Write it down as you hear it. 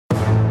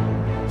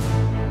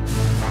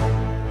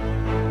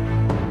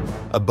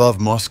Above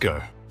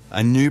Moscow,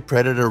 a new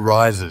predator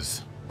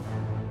rises.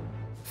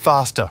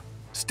 Faster,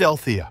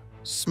 stealthier,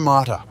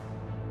 smarter.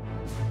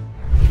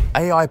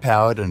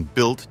 AI-powered and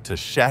built to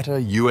shatter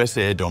US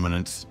air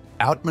dominance,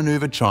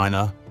 outmaneuver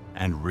China,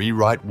 and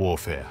rewrite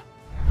warfare.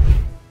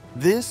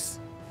 This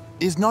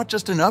is not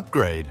just an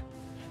upgrade.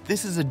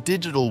 This is a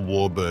digital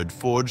warbird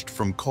forged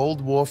from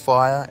Cold War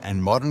fire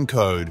and modern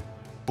code,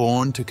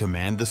 born to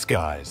command the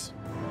skies.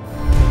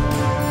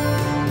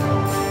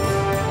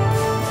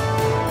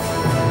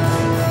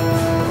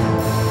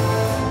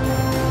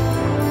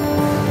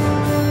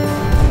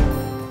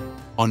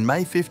 On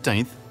May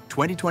 15,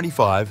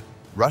 2025,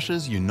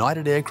 Russia's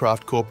United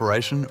Aircraft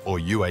Corporation, or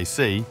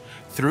UAC,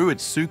 through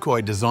its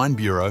Sukhoi Design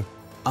Bureau,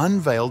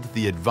 unveiled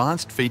the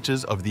advanced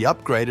features of the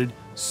upgraded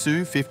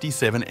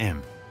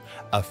Su-57M,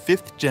 a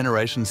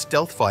fifth-generation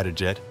stealth fighter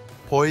jet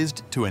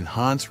poised to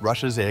enhance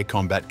Russia's air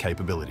combat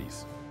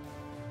capabilities.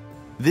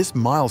 This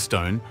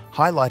milestone,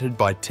 highlighted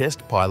by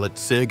test pilot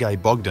Sergei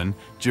Bogdan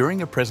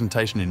during a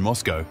presentation in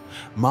Moscow,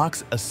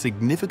 marks a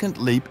significant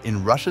leap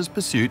in Russia's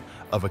pursuit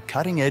of a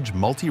cutting-edge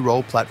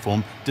multi-role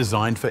platform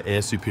designed for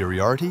air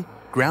superiority,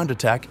 ground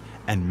attack,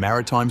 and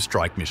maritime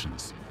strike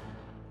missions.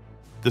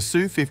 The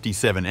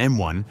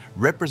Su-57M1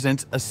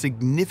 represents a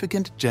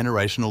significant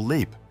generational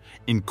leap,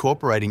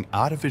 incorporating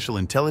artificial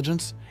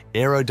intelligence,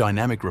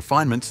 aerodynamic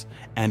refinements,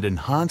 and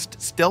enhanced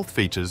stealth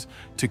features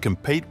to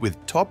compete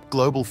with top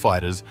global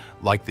fighters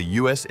like the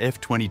US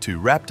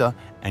F-22 Raptor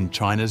and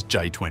China's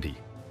J-20.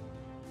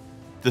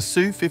 The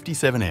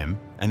Su-57M,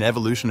 an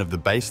evolution of the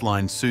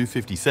baseline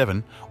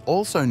Su-57,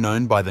 also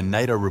known by the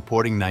NATO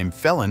reporting name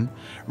Felon,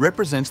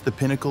 represents the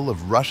pinnacle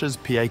of Russia's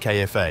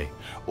PAKFA,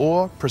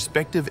 or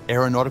Prospective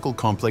Aeronautical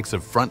Complex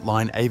of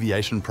Frontline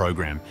Aviation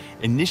Program,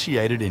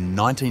 initiated in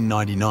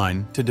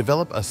 1999 to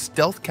develop a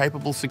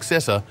stealth-capable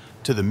successor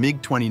to the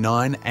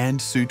MiG-29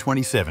 and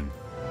Su-27.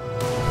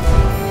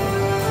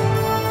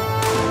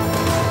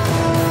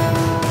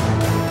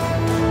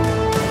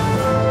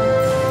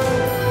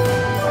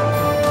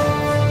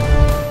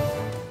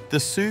 The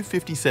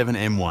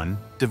Su-57M1,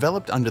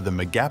 developed under the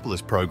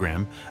Megapolis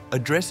program,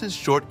 addresses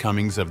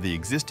shortcomings of the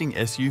existing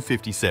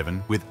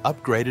Su-57 with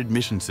upgraded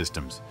mission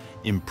systems,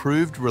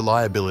 improved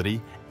reliability,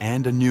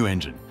 and a new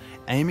engine,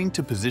 aiming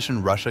to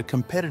position Russia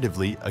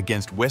competitively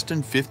against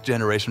Western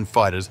fifth-generation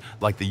fighters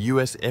like the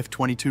US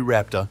F-22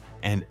 Raptor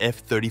and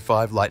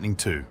F-35 Lightning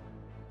II.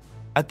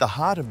 At the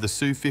heart of the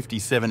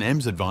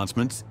Su-57M's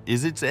advancements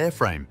is its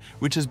airframe,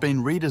 which has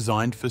been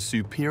redesigned for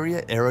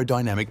superior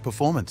aerodynamic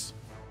performance.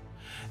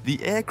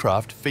 The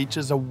aircraft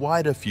features a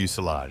wider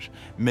fuselage,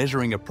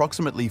 measuring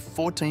approximately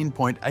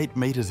 14.8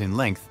 metres in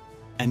length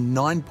and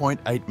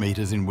 9.8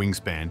 metres in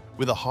wingspan,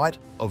 with a height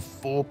of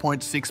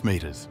 4.6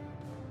 metres.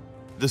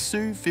 The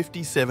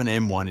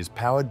Su-57M1 is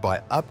powered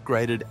by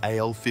upgraded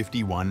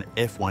AL-51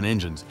 F1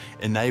 engines,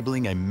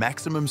 enabling a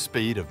maximum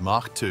speed of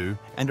Mach 2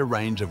 and a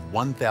range of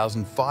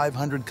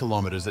 1,500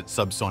 kilometres at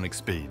subsonic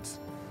speeds.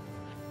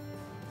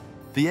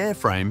 The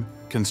airframe,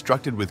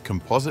 constructed with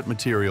composite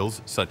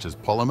materials such as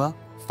polymer,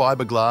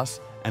 fiberglass,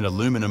 and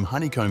aluminum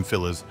honeycomb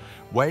fillers,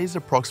 weighs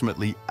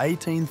approximately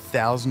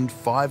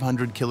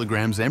 18,500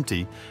 kilograms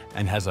empty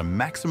and has a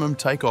maximum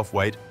takeoff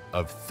weight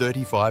of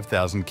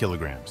 35,000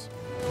 kilograms.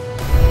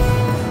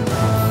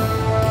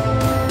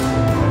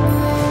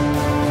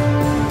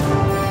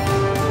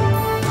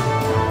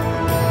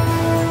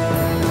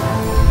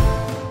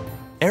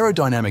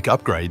 Aerodynamic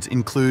upgrades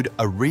include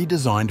a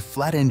redesigned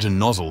flat-engine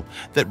nozzle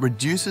that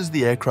reduces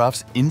the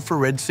aircraft's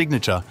infrared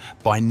signature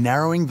by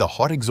narrowing the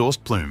hot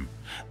exhaust plume,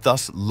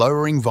 thus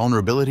lowering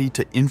vulnerability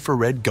to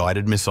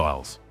infrared-guided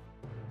missiles.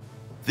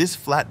 This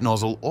flat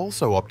nozzle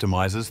also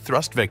optimizes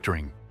thrust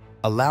vectoring,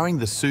 allowing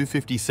the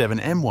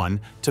Su-57M1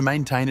 to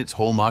maintain its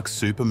hallmark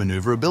super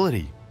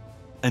maneuverability,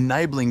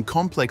 enabling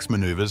complex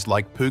maneuvers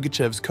like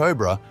Pugachev's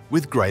Cobra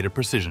with greater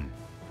precision.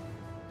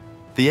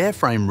 The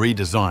airframe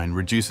redesign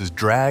reduces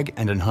drag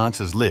and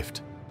enhances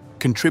lift,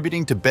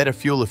 contributing to better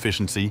fuel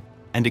efficiency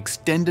and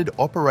extended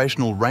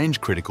operational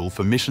range critical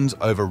for missions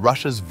over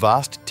Russia's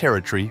vast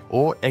territory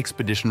or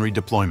expeditionary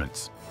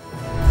deployments.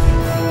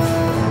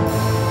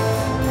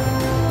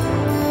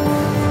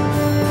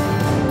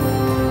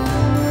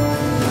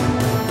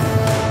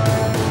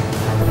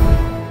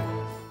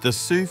 The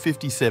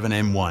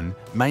Su-57M1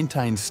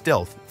 maintains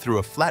stealth through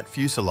a flat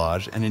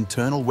fuselage and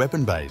internal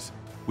weapon bays,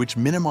 which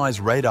minimize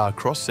radar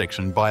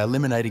cross-section by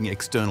eliminating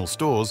external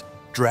stores,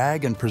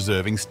 drag, and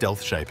preserving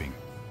stealth shaping.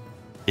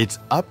 Its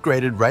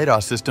upgraded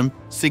radar system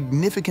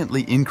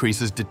significantly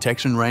increases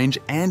detection range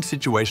and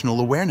situational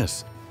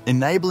awareness,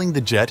 enabling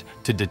the jet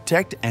to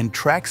detect and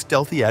track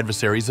stealthy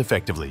adversaries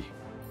effectively.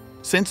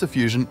 Sensor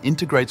fusion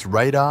integrates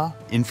radar,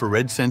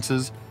 infrared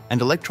sensors,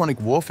 and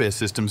electronic warfare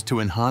systems to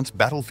enhance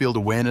battlefield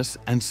awareness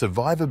and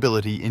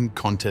survivability in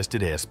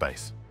contested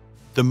airspace.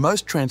 The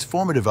most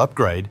transformative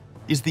upgrade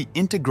is the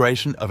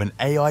integration of an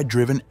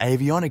AI-driven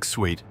avionics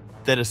suite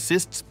that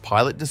assists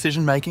pilot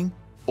decision-making,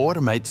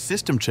 automates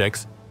system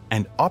checks,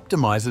 and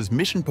optimizes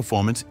mission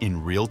performance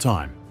in real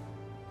time.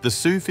 The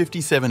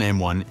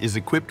Su-57M1 is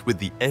equipped with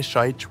the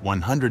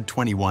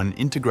SH-121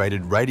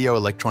 integrated radio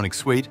electronic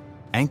suite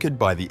anchored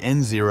by the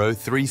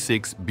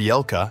N036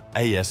 Byelka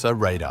AESA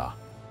radar.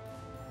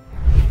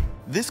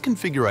 This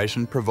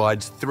configuration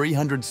provides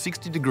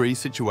 360-degree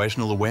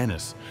situational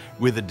awareness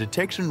with a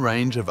detection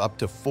range of up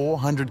to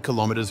 400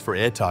 kilometers for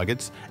air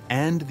targets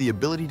and the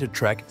ability to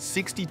track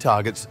 60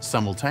 targets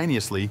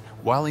simultaneously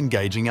while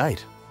engaging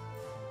 8.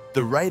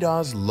 The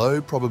radar's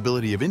low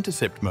probability of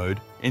intercept mode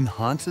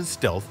enhances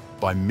stealth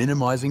by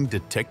minimizing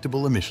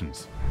detectable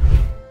emissions.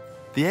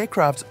 The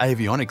aircraft's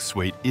avionics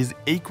suite is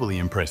equally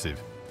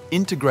impressive,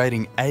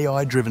 integrating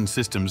AI-driven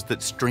systems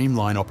that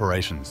streamline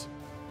operations.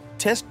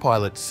 Test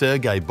pilot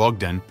Sergei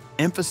Bogdan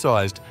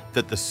emphasized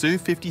that the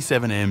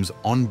Su-57M's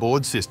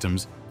onboard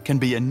systems can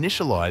be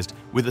initialized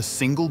with a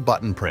single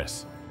button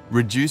press,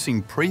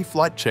 reducing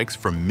pre-flight checks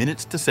from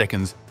minutes to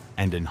seconds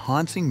and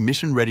enhancing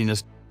mission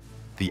readiness.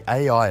 The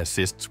AI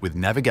assists with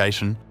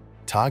navigation,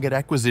 target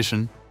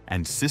acquisition,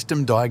 and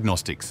system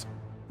diagnostics,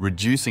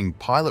 reducing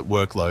pilot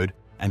workload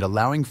and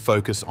allowing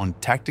focus on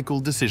tactical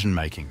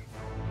decision-making.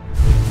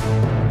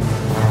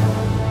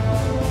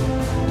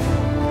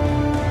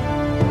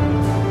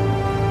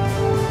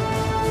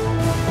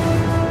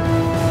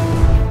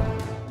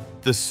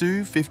 The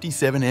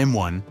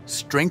Su-57M1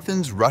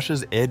 strengthens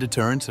Russia's air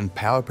deterrence and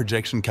power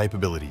projection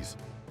capabilities,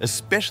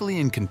 especially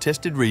in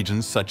contested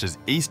regions such as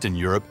Eastern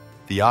Europe,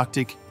 the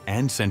Arctic,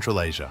 and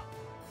Central Asia.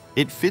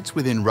 It fits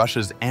within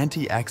Russia's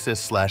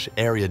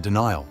anti-access/area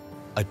denial,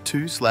 a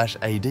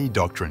 2/AD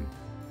doctrine,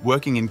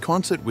 working in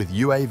concert with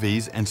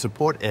UAVs and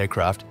support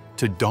aircraft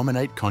to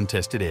dominate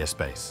contested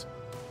airspace.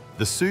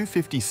 The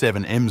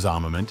Su-57M's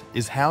armament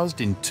is housed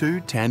in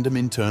 2 tandem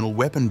internal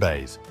weapon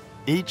bays,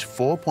 each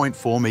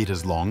 4.4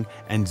 meters long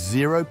and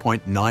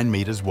 0.9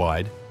 meters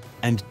wide,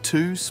 and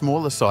 2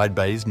 smaller side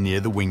bays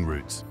near the wing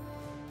roots.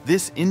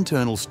 This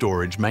internal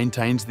storage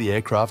maintains the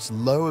aircraft's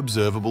low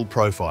observable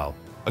profile,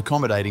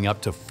 accommodating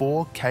up to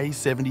 4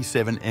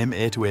 K-77M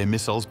air-to-air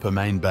missiles per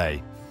main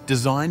bay,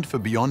 designed for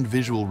beyond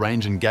visual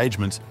range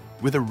engagements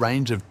with a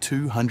range of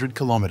 200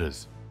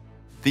 kilometers.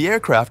 The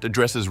aircraft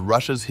addresses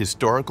Russia's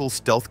historical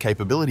stealth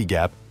capability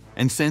gap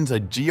and sends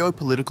a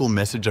geopolitical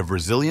message of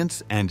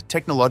resilience and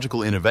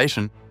technological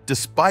innovation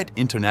despite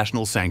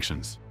international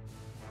sanctions.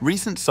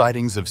 Recent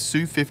sightings of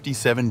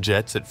Su-57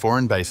 jets at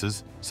foreign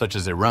bases, such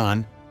as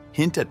Iran,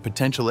 hint at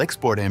potential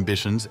export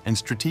ambitions and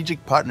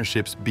strategic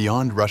partnerships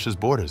beyond Russia's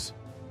borders.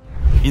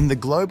 In the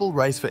global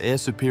race for air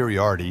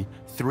superiority,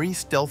 3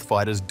 stealth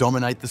fighters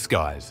dominate the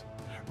skies: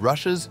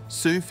 Russia's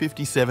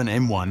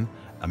Su-57M1,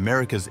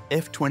 America's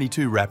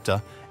F-22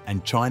 Raptor,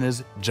 and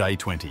China's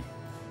J-20.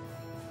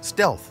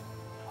 Stealth.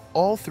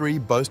 All 3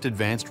 boast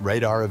advanced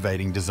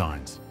radar-evading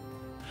designs.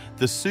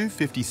 The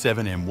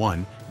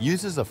Su-57M1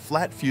 uses a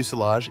flat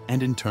fuselage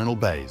and internal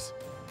bays.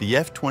 The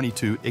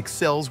F-22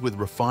 excels with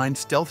refined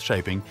stealth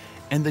shaping,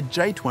 and the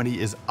J-20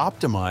 is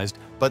optimized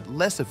but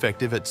less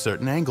effective at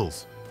certain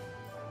angles.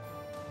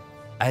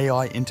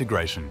 AI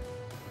integration.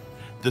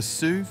 The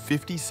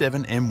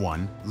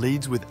Su-57M1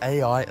 leads with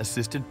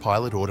AI-assisted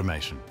pilot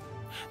automation.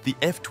 The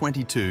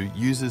F-22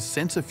 uses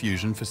sensor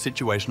fusion for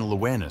situational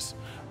awareness,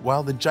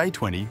 while the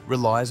J-20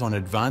 relies on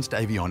advanced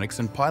avionics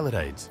and pilot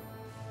aids.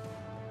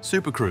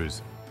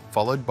 Supercruise.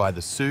 Followed by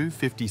the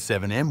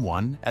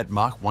Su-57M1 at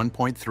Mach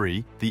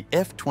 1.3, the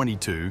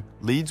F-22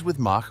 leads with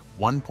Mach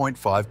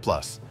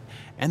 1.5+,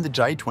 and the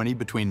J-20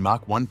 between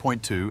Mach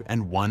 1.2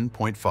 and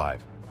 1.5.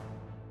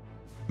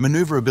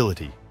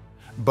 Maneuverability.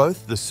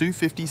 Both the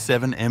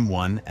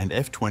Su-57M1 and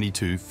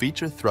F-22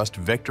 feature thrust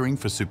vectoring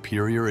for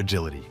superior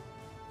agility.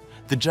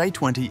 The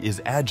J-20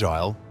 is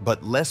agile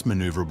but less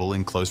maneuverable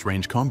in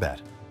close-range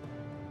combat.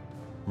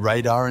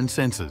 Radar and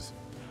sensors.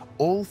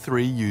 All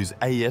 3 use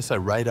AESA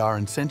radar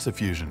and sensor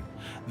fusion,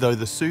 though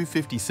the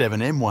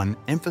Su-57M1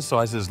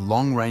 emphasizes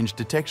long-range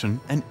detection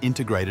and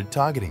integrated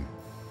targeting.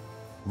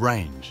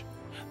 Range.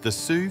 The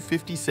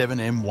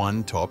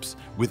Su-57M1 tops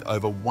with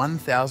over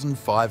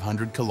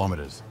 1,500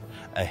 kilometers,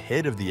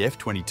 ahead of the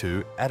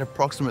F-22 at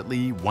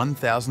approximately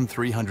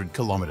 1,300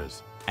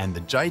 kilometers, and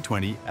the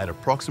J-20 at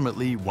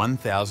approximately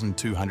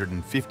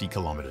 1,250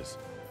 kilometers.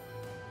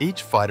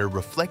 Each fighter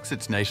reflects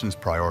its nation's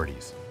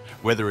priorities,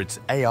 whether it's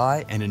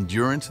AI and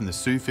endurance in the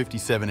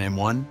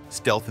Su-57M1,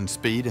 stealth and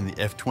speed in the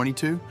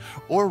F-22,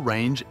 or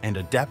range and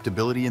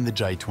adaptability in the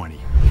J-20.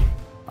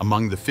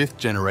 Among the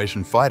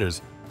 5th-generation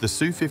fighters, the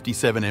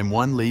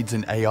Su-57M1 leads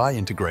in AI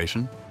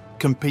integration,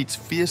 competes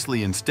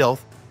fiercely in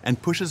stealth,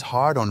 and pushes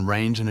hard on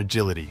range and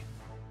agility.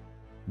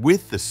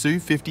 With the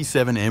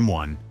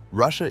Su-57M1,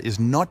 Russia is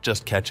not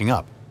just catching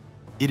up,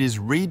 it is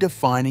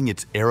redefining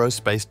its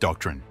aerospace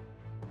doctrine.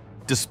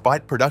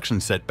 Despite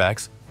production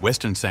setbacks,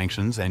 Western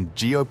sanctions, and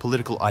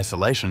geopolitical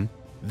isolation,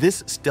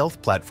 this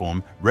stealth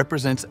platform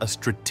represents a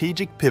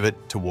strategic pivot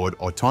toward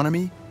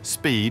autonomy,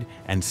 speed,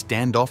 and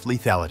standoff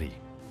lethality.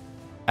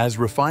 As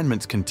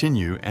refinements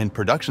continue and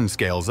production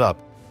scales up,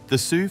 the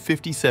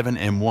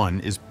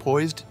Su-57M1 is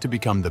poised to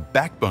become the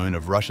backbone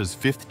of Russia's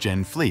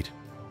 5th-gen fleet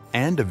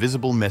and a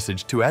visible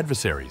message to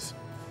adversaries.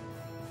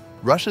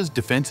 Russia's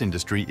defense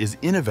industry is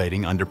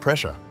innovating under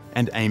pressure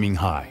and aiming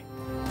high.